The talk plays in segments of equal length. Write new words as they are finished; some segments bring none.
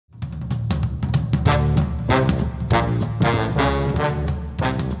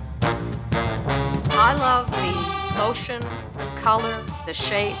motion, the color, the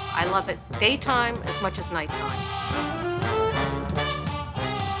shape. I love it daytime as much as nighttime.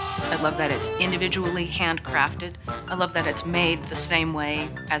 I love that it's individually handcrafted. I love that it's made the same way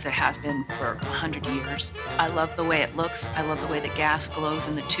as it has been for 100 years. I love the way it looks. I love the way the gas glows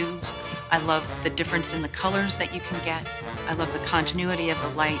in the tubes. I love the difference in the colors that you can get. I love the continuity of the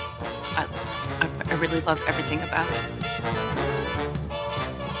light. I really love everything about it.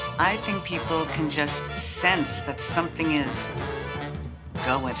 I think people can just sense that something is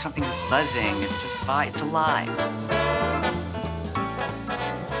going, something is buzzing, it's alive.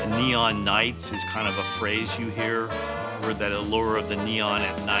 Neon nights is kind of a phrase you hear, or that allure of the neon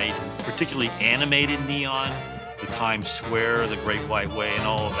at night, particularly animated neon, the Times Square, the Great White Way, and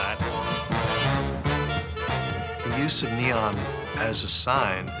all of that. The use of neon as a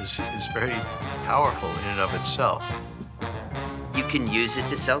sign is very powerful in and of itself. You can use it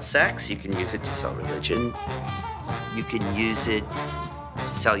to sell sex, you can use it to sell religion, you can use it to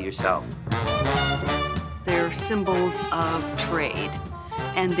sell yourself. They're symbols of trade,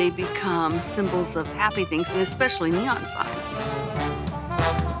 and they become symbols of happy things, and especially neon signs.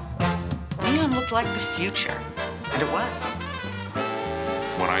 Neon looked like the future, and it was.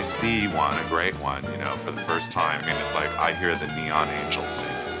 When I see one, a great one, you know, for the first time, I mean, it's like I hear the neon angels sing.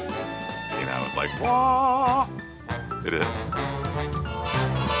 You know, it's like, wah! It is.